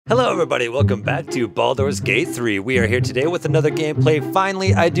Hello everybody, welcome back to Baldur's Gate 3. We are here today with another gameplay.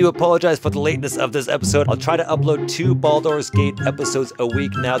 Finally, I do apologize for the lateness of this episode. I'll try to upload 2 Baldur's Gate episodes a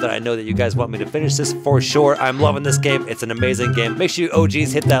week now that I know that you guys want me to finish this for sure. I'm loving this game. It's an amazing game. Make sure you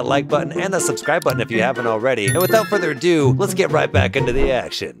OGs hit that like button and the subscribe button if you haven't already. And without further ado, let's get right back into the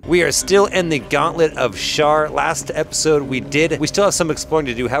action. We are still in the Gauntlet of Shar. Last episode we still have some exploring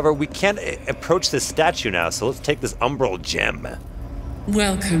to do. However, we can't approach this statue now, so let's take this umbral gem.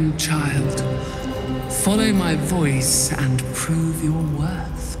 Welcome, child. Follow my voice and prove your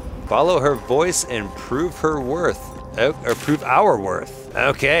worth. Follow her voice and prove her worth. Or prove our worth.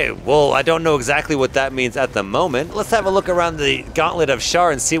 Okay, well, I don't know exactly what that means at the moment. Let's have a look around the Gauntlet of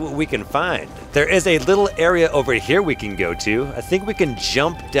Shar and see what we can find. There is a little area over here we can go to. I think we can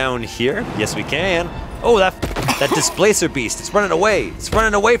jump down here. Yes, we can. Oh, that displacer beast, it's running away. It's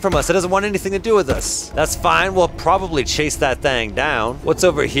running away from us. It doesn't want anything to do with us. That's fine, we'll probably chase that thing down. What's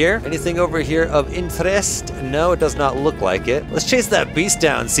over here? Anything over here of interest? No, it does not look like it. Let's chase that beast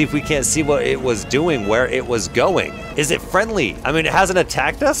down, see if we can't see what it was doing, where it was going. Is it friendly? I mean, it hasn't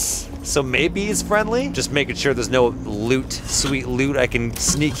attacked us, so maybe it's friendly. Just making sure there's no loot, sweet loot I can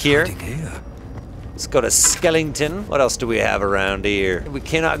sneak here. Let's go to Skellington. What else do we have around here? We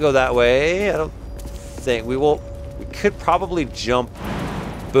cannot go that way. I don't think we will. We could probably jump,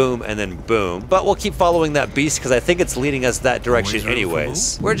 boom, and then boom. But we'll keep following that beast because I think it's leading us that direction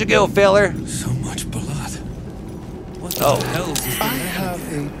anyways. Where'd you go, Failure? So much blood. What the hell is this? I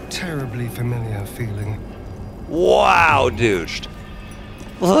have a terribly familiar feeling. Wow, dude.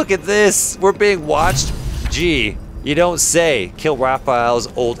 Look at this. We're being watched. Gee, you don't say. Kill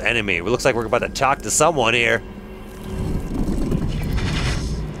Raphael's old enemy. It looks like we're about to talk to someone here.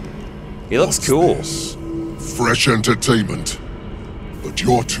 He looks cool. This? Fresh entertainment. But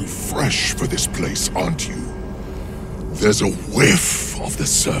you're too fresh for this place, aren't you? There's a whiff of the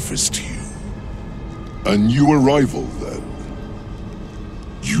surface to you. A new arrival, then.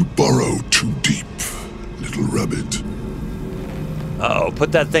 You burrow too deep, little rabbit. Uh-oh,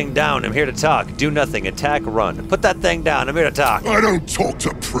 put that thing down. I'm here to talk. Do nothing. Attack, run. Put that thing down. I'm here to talk. I don't talk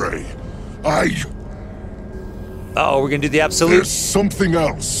to prey. Uh-oh, we're gonna do the absolute. There's something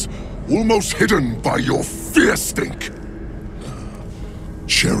else. Almost hidden by your fear stink.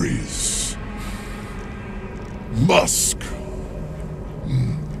 Cherries. Musk.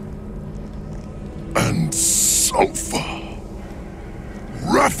 And sulfur.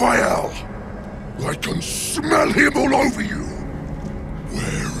 Raphael! I can smell him all over you.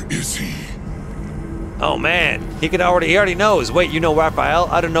 Where is he? Oh man, he already knows. Wait, you know Raphael?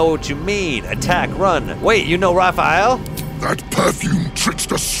 I don't know what you mean. Attack, run. Wait, you know Raphael? That perfume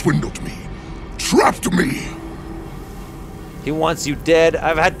trickster swindled me. Trapped me. He wants you dead.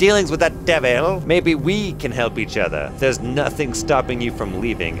 I've had dealings with that devil. Maybe we can help each other. There's nothing stopping you from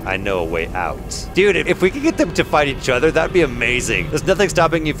leaving. I know a way out. Dude, if we could get them to fight each other, that'd be amazing. There's nothing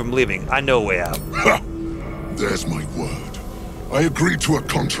stopping you from leaving. I know a way out. Ha! There's my word. I agreed to a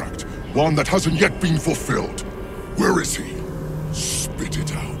contract, one that hasn't yet been fulfilled. Where is he? Spit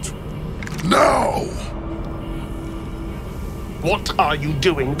it out. Now! What are you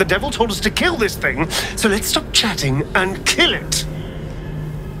doing? The devil told us to kill this thing, so let's stop chatting and kill it.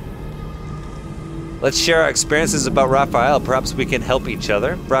 Let's share our experiences about Raphael. Perhaps we can help each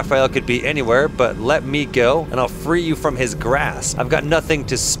other. Raphael could be anywhere, but let me go, and I'll free you from his grasp. I've got nothing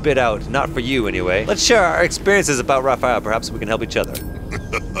to spit out, not for you anyway. Let's share our experiences about Raphael. Perhaps we can help each other.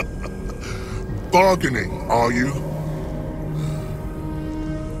 Bargaining, are you?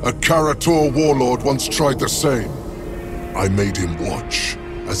 A Karator warlord once tried the same. I made him watch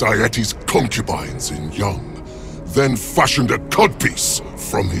as I ate his concubines in young, then fashioned a codpiece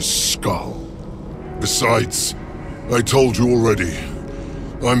from his skull. Besides, I told you already,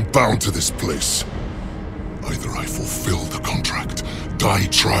 I'm bound to this place. Either I fulfill the contract, die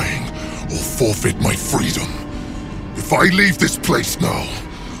trying, or forfeit my freedom. If I leave this place now,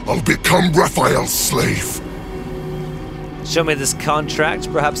 I'll become Raphael's slave. Show me this contract.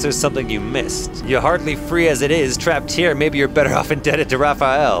 Perhaps there's something you missed. You're hardly free as it is, trapped here. Maybe you're better off indebted to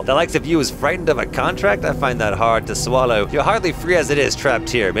Raphael. The likes of you is frightened of a contract? I find that hard to swallow. You're hardly free as it is, trapped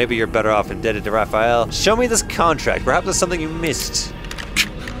here. Maybe you're better off indebted to Raphael. Show me this contract. Perhaps there's something you missed.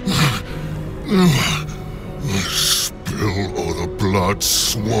 Spill all the blood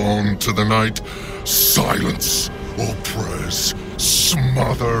sworn to the night. Silence all prayers.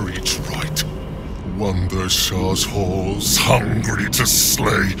 Smother each rite. Wander Shar's halls, hungry to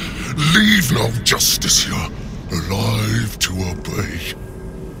slay. Leave no justice here, alive to obey.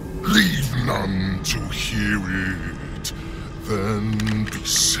 Leave none to hear it, then be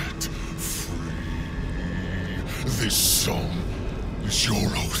set free. This song is your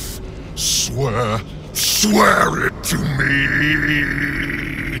oath. Swear it to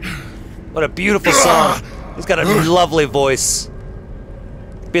me. What a beautiful song. He's got a lovely voice.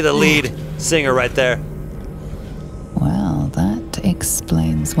 Be the lead singer right there. Well, that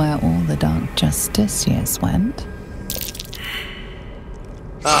explains where all the Dark Justiciars went.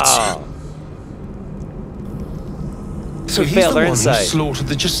 Oh. So he's the one who slaughtered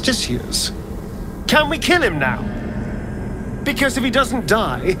the Justiciars. Can we kill him now? Because if he doesn't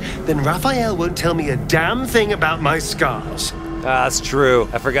die, then Raphael won't tell me a damn thing about my scars. That's true.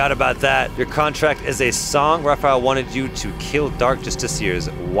 I forgot about that. Your contract is a song. Raphael wanted you to kill Dark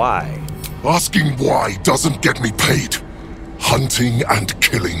Justiciars. Why? Asking why doesn't get me paid. Hunting and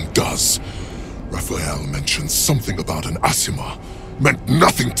killing does. Raphael mentioned something about an Asima. Meant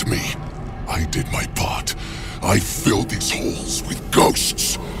nothing to me. I did my part. I filled these halls with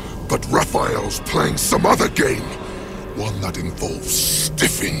ghosts. But Raphael's playing some other game. One that involves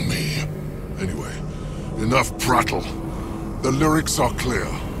stiffing me. Anyway, enough prattle. The lyrics are clear.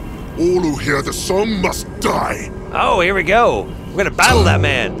 All who hear the song must die. Oh, here we go. We're gonna battle that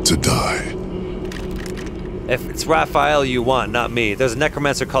man. To die. If it's Raphael you want, not me. There's a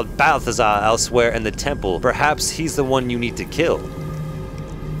necromancer called Balthazar elsewhere in the temple. Perhaps he's the one you need to kill.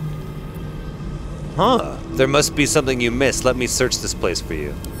 Huh. There must be something you missed. Let me search this place for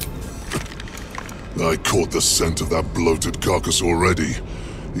you. I caught the scent of that bloated carcass already.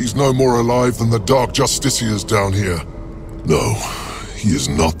 He's no more alive than the Dark Justiciars down here. No, he is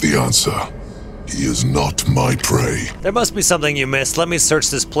not the answer. He is not my prey. There must be something you missed. Let me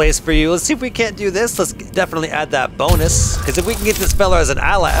search this place for you. Let's see if we can't do this. Let's definitely add that bonus. Because if we can get this fella as an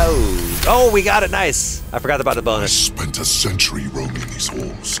ally... Oh, we got it. Nice. I forgot about the bonus. I spent a century roaming these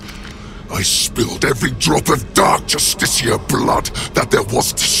halls. I spilled every drop of Dark Justiciar blood that there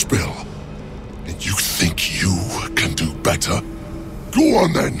was to spill. And you think you can do better? Go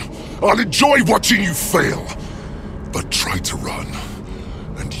on then. I'll enjoy watching you fail. But try to run,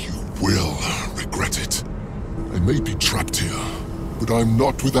 and you will regret it. I may be trapped here, but I'm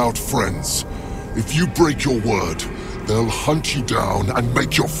not without friends. If you break your word, they'll hunt you down and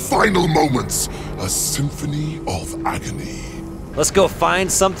make your final moments a symphony of agony. Let's go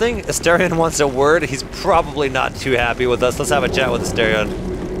find something. Astarion wants a word. He's probably not too happy with us. Let's have a chat with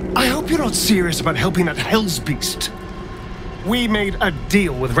Astarion. I hope you're not serious about helping that Hell's Beast. We made a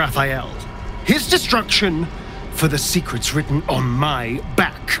deal with Raphael. His destruction for the secrets written on my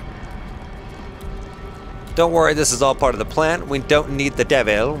back. Don't worry, this is all part of the plan. We don't need the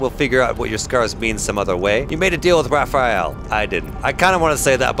devil. We'll figure out what your scars mean some other way. You made a deal with Raphael. I didn't. I kind of want to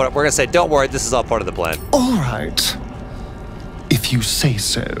say that, but we're going to say, don't worry, this is all part of the plan. All right. If you say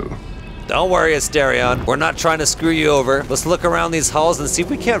so. Don't worry, Astarion. We're not trying to screw you over. Let's look around these halls and see if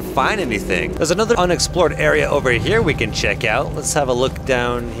we can't find anything. There's another unexplored area over here we can check out. Let's have a look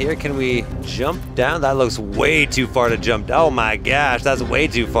down here. Can we jump down? That looks way too far to jump. Oh my gosh, that's way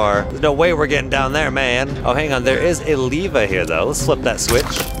too far. There's no way we're getting down there, man. Oh, hang on. There is a lever here, though. Let's flip that switch.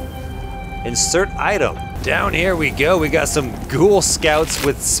 Insert item. Down here we go. We got some ghoul scouts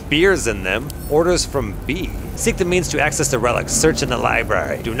with spears in them. Orders from B. Seek the means to access the relics. Search in the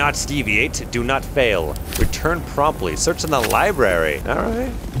library. Do not deviate. Do not fail. Return promptly. Search in the library. All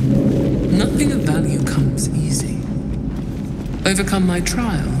right. Nothing of value comes easy. Overcome my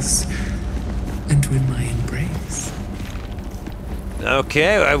trials and win my embrace.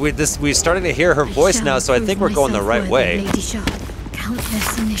 Okay, we're starting to hear her voice now, so I think we're going the right way. Lady Shar.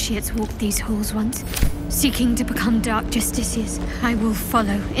 Countless initiates walked these halls once, seeking to become Dark Justiciars. I will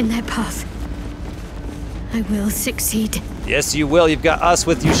follow in their path. I will succeed. Yes, you will. You've got us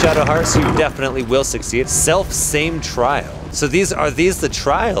with you, Shadowheart, so you definitely will succeed. Same trial. So are these the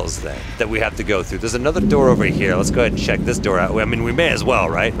trials then that we have to go through? There's another door over here. Let's go ahead and check this door out. I mean, we may as well,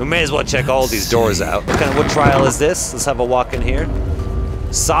 right? We may as well check all these doors out. What trial is this? Let's have a walk in here.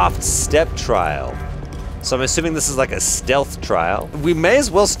 Soft step trial. So I'm assuming this is like a stealth trial. We may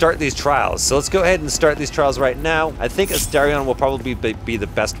as well start these trials. So let's go ahead and start these trials right now. I think Astarion will probably be the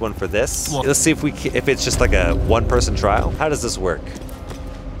best one for this. Let's see if it's just like a one-person trial. How does this work?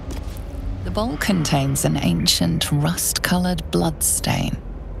 The bowl contains an ancient rust-colored blood stain.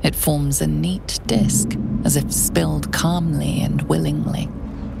 It forms a neat disc, as if spilled calmly and willingly.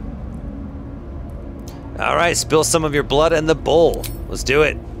 All right, spill some of your blood in the bowl. Let's do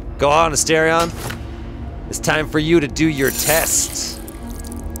it. Go on, Astarion. It's time for you to do your test.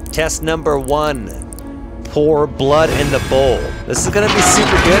 Test number 1. Pour blood in the bowl. This is gonna be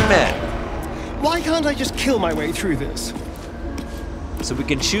super good, man. Why can't I just kill my way through this? So we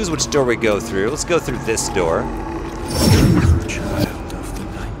can choose which door we go through. Let's go through this door. Child of the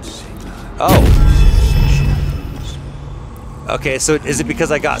night singer. Oh. Okay, so is it because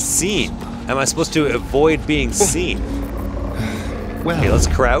I got seen? Am I supposed to avoid being seen? Well, okay, let's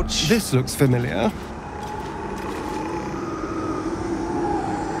crouch. This looks familiar.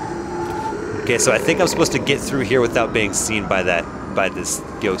 Okay, so I think I'm supposed to get through here without being seen by this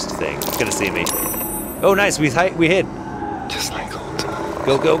ghost thing. It's gonna see me. Oh, nice, we hid. Just like old times.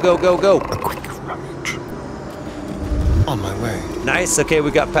 Go, go, go, go, go. A quick rummage. On my way. Nice, okay,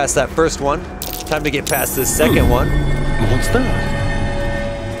 we got past that first one. Time to get past this second one. What's that?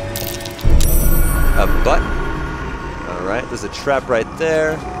 A button. All right, there's a trap right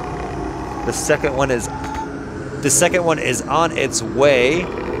there. The second one is on its way.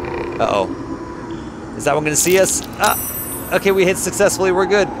 Uh-oh. Is that one gonna see us? Ah, okay, we hit successfully, we're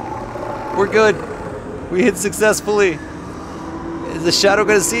good. We're good. We hit successfully. Is the shadow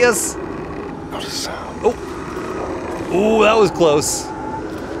gonna see us? Not a sound. Oh. Ooh, that was close.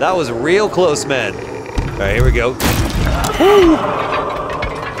 That was real close, man. All right, here we go. Woo!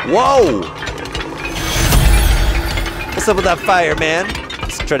 Whoa! What's up with that fire, man?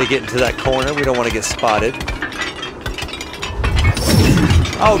 Let's try to get into that corner. We don't want to get spotted.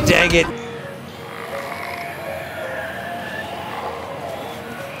 Oh, dang it.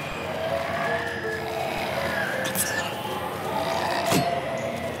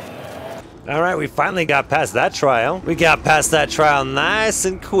 All right, we finally got past that trial. We got past that trial nice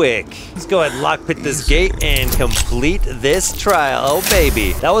and quick. Let's go ahead and lockpick this gate and complete this trial. Oh,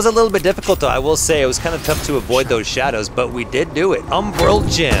 baby. That was a little bit difficult, though. I will say it was kind of tough to avoid those shadows, but we did do it. Umbral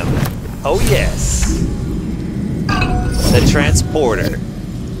Gem. Oh, yes. The transporter.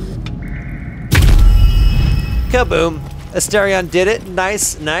 Kaboom. Astarion did it.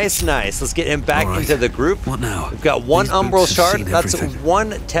 Nice, nice, nice. Let's get him back into the group. What now? We've got one Umbral Shard. That's everything. one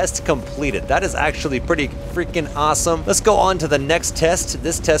test completed. That is actually pretty freaking awesome. Let's go on to the next test.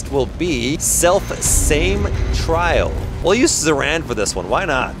 This test will be self-same trial. We'll use Zoran for this one. Why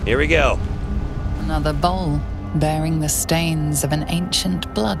not? Here we go. Another bowl bearing the stains of an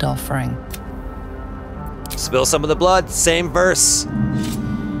ancient blood offering. Spill some of the blood. Same verse.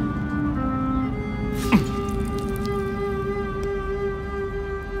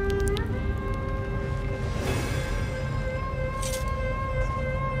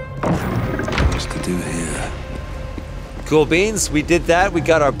 Cool beans, we did that. We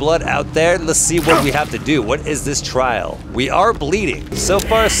got our blood out there. Let's see what we have to do. What is this trial? We are bleeding. So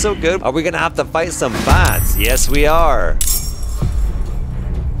far, so good. Are we gonna have to fight some bots? Yes, we are.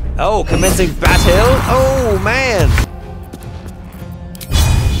 Oh, commencing battle? Oh, man.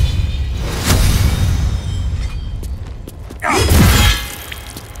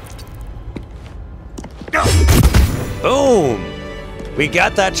 Boom. We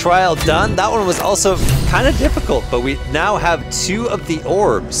got that trial done. That one was also kind of difficult, but we now have 2 of the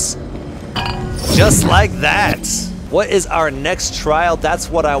orbs. Just like that. What is our next trial? That's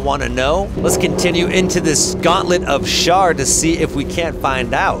what I want to know. Let's continue into this Gauntlet of Shar to see if we can't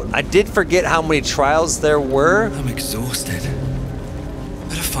find out. I did forget how many trials there were. I'm exhausted.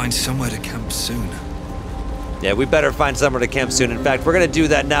 Better find somewhere to camp soon. Yeah, we better find somewhere to camp soon. In fact, we're gonna do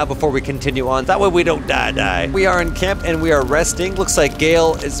that now before we continue on. That way we don't die. We are in camp and we are resting. Looks like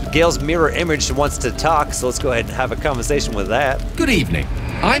Gale's mirror image wants to talk, so let's go ahead and have a conversation with that. Good evening.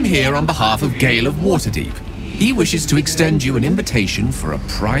 I'm here on behalf of Gale of Waterdeep. He wishes to extend you an invitation for a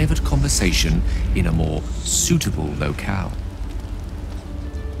private conversation in a more suitable locale.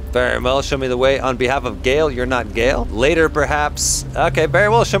 Very well, show me the way. On behalf of Gale, you're not Gale. Later, perhaps. Okay, very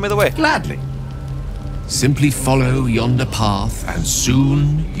well, show me the way. Gladly. Simply follow yonder path, and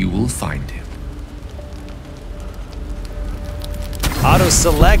soon you will find him.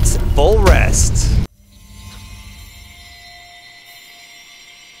 Auto-select, full rest.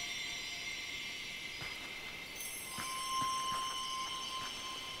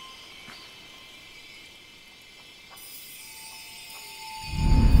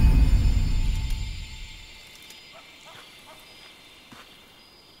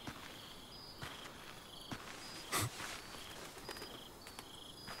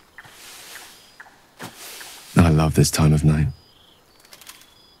 I love this time of night.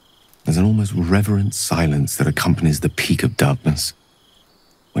 There's an almost reverent silence that accompanies the peak of darkness,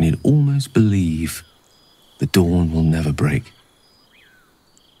 when you'd almost believe the dawn will never break.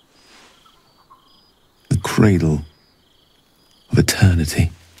 The cradle of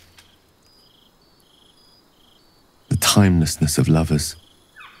eternity. The timelessness of lovers.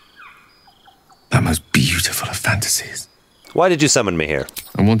 That most beautiful of fantasies. Why did you summon me here?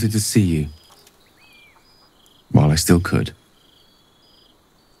 I wanted to see you. While I still could.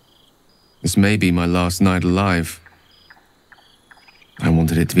 This may be my last night alive. I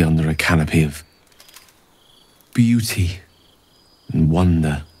wanted it to be under a canopy of beauty and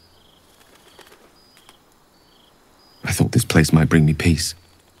wonder. I thought this place might bring me peace.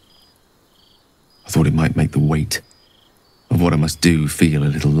 I thought it might make the weight of what I must do feel a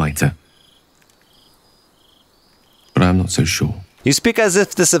little lighter. But I'm not so sure. You speak as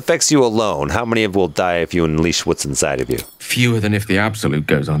if this affects you alone. How many will die if you unleash what's inside of you? Fewer than if TheAbsolute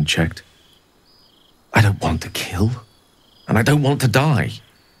goes unchecked. I don't want to kill, and I don't want to die.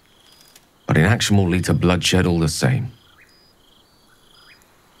 But inaction will lead to bloodshed all the same.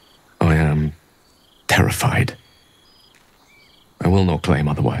 I am terrified. I will not claim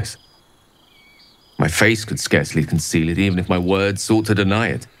otherwise. My face could scarcely conceal it, even if my words sought to deny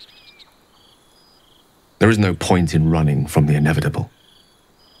it. There is no point in running from the inevitable.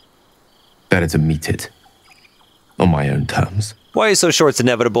 Better to meet it on my own terms. Why are you so sure it's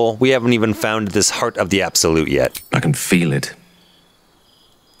inevitable? We haven't even found this heart of the Absolute yet. I can feel it.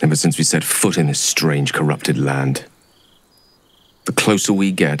 Ever since we set foot in this strange, corrupted land. The closer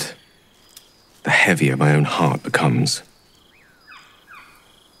we get, the heavier my own heart becomes.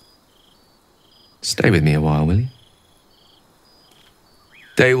 Stay with me a while, will you?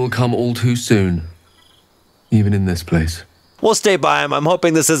 Day will come all too soon. Even in this place. We'll stay by him. I'm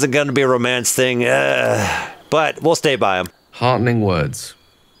hoping this isn't going to be a romance thing, but we'll stay by him. Heartening words.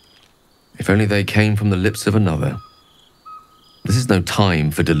 If only they came from the lips of another. This is no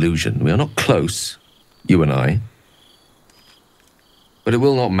time for delusion. We are not close, you and I. But it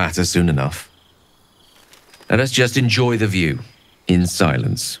will not matter soon enough. Let us just enjoy the view, in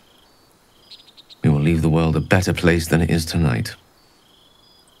silence. We will leave the world a better place than it is tonight.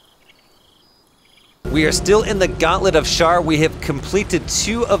 We are still in the Gauntlet of Shar. We have completed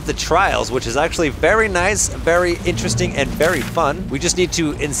 2 of the trials, which is actually very nice, very interesting, and very fun. We just need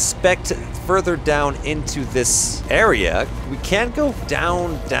to inspect further down into this area. We can't go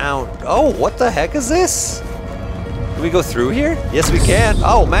down. Oh, what the heck is this? Can we go through here? Yes, we can.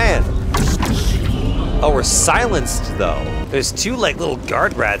 Oh, man. Oh, we're silenced, though. There's 2, like, little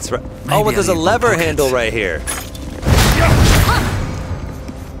guard rats. Oh, but there's a lever handle right here.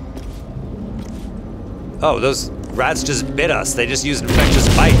 Oh, those rats just bit us. They just used infectious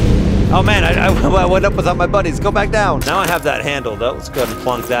bite. Oh man, I went up without my buddies. Go back down. Now I have that handle though. Let's go ahead and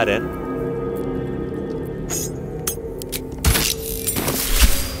plunk that in.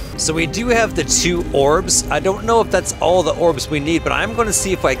 So we do have the 2 orbs. I don't know if that's all the orbs we need, but I'm going to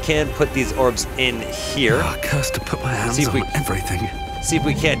see if I can put these orbs in here. Oh, cursed to put my hands on everything. See if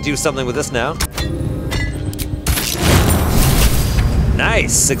we can't do something with this now.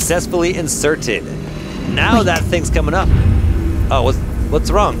 Nice, successfully inserted. Now that thing's coming up. Oh,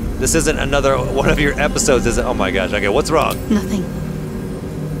 what's wrong? This isn't another one of your episodes, is it? Oh my gosh, okay, what's wrong? Nothing.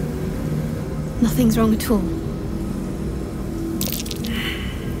 Nothing's wrong at all.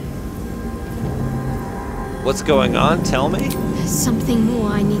 What's going on? Tell me. There's something more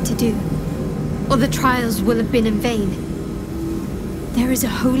I need to do, or the trials will have been in vain. There is a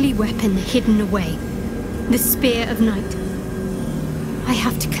holy weapon hidden away. The Spear of Night. I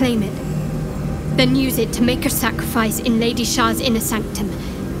have to claim it. Then use it to make a sacrifice in Lady Shar's inner sanctum.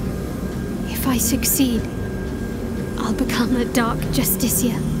 If I succeed, I'll become a Dark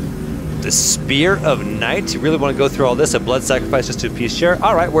Justiciar. The Spear of Night? You really want to go through all this? A blood sacrifice just to appease Shar?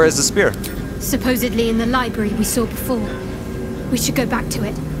 Alright, where is the spear? Supposedly in the library we saw before. We should go back to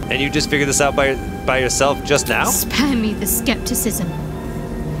it. And you just figured this out by yourself just now? Spare me the skepticism.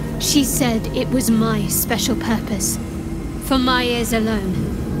 She said it was my special purpose. For my ears alone.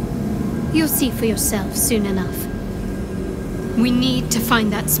 You'll see for yourself soon enough. We need to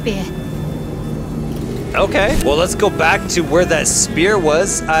find that spear. Okay, well let's go back to where that spear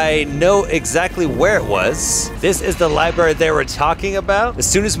was. I know exactly where it was. This is the library they were talking about. As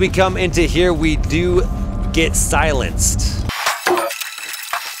soon as we come into here, we do get silenced.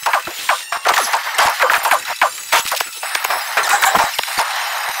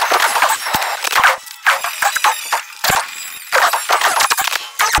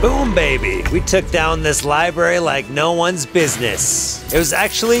 Boom, baby. We took down this library like no one's business. It was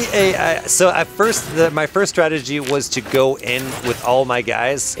actually so at first, my first strategy was to go in with all my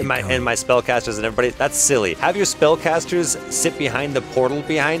guys and my spellcasters and everybody. That's silly. Have your spellcasters sit behind the portal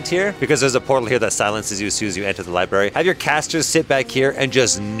behind here, because there's a portal here that silences you as soon as you enter the library. Have your casters sit back here and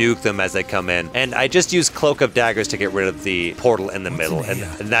just nuke them as they come in. And I just used Cloak of Daggers to get rid of the portal in the middle, and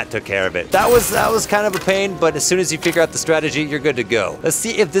that took care of it. That was kind of a pain, but as soon as you figure out the strategy, you're good to go. Let's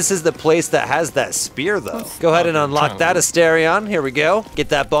see if this is the place that has that spear, though. Go ahead and unlock that, Astarion. Here we go. Get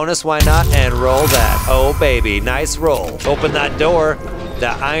that bonus, why not? And roll that. Oh, baby. Nice roll. Open that door. The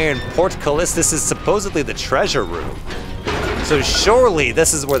iron portcullis. This is supposedly the treasure room. So surely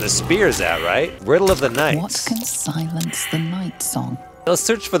this is where the spear's at, right? Riddle of the Night. What can silence the night song? Let's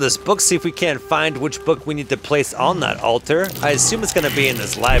search for this book, see if we can't find which book we need to place on that altar. I assume it's gonna be in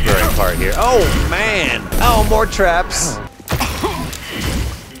this library part here. Oh man! Oh, more traps.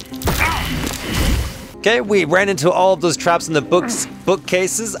 Okay, we ran into all of those traps in the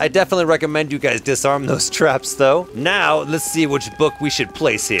bookcases. I definitely recommend you guys disarm those traps though. Now, let's see which book we should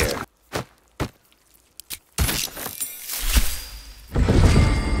place here.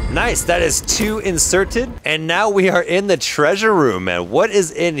 Nice, that is 2 inserted. And now we are in the treasure room, man. What is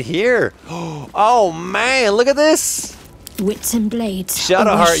in here? Oh man, look at this. Wits and blades.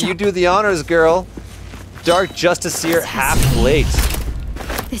 Shadowheart, you do the honors, girl. Dark Justiciar half plate.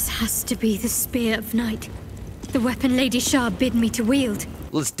 This has to be the Spear of Night. The weapon Lady Shar bid me to wield.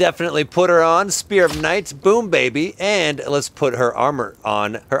 Let's definitely put her on. Spear of Night, boom baby. And let's put her armor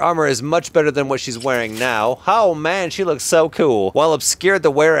on. Her armor is much better than what she's wearing now. Oh man, she looks so cool. While obscured,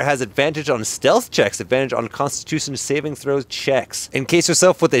 the wearer has advantage on stealth checks, advantage on constitution saving throws checks. Encase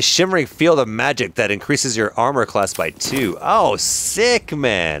yourself with a shimmering field of magic that increases your armor class by 2. Oh, sick,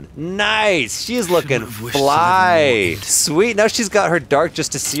 man. Nice. She's looking fly. Sweet. Now she's got her Dark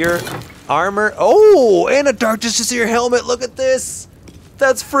Justiciar armor. Oh, and a Dark Justiciar helmet. Look at this.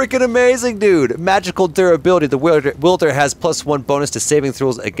 That's freaking amazing, dude. Magical durability. The wielder has +1 bonus to saving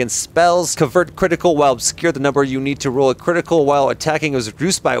throws against spells. Convert critical while obscured. The number you need to roll a critical while attacking is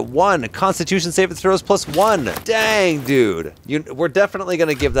reduced by 1. Constitution saving throws +1. Dang, dude. We're definitely going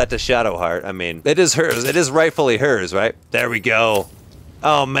to give that to Shadowheart. I mean, it is hers. It is rightfully hers, right? There we go.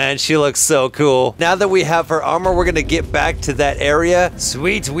 Oh man, she looks so cool. Now that we have her armor, we're gonna get back to that area.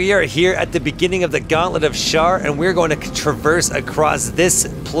 Sweet, we are here at the beginning of the Gauntlet of Shar, and we're going to traverse across this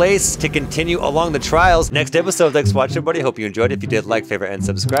place to continue along the trials. Next episode, thanks for watching, everybody. Hope you enjoyed it. If you did, like, favorite, and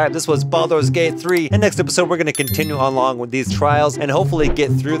subscribe. This was Baldur's Gate 3, and next episode, we're gonna continue along with these trials and hopefully get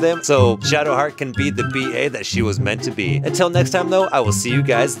through them so Shadowheart can be the BA that she was meant to be. Until next time, though, I will see you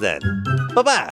guys then. Bye-bye.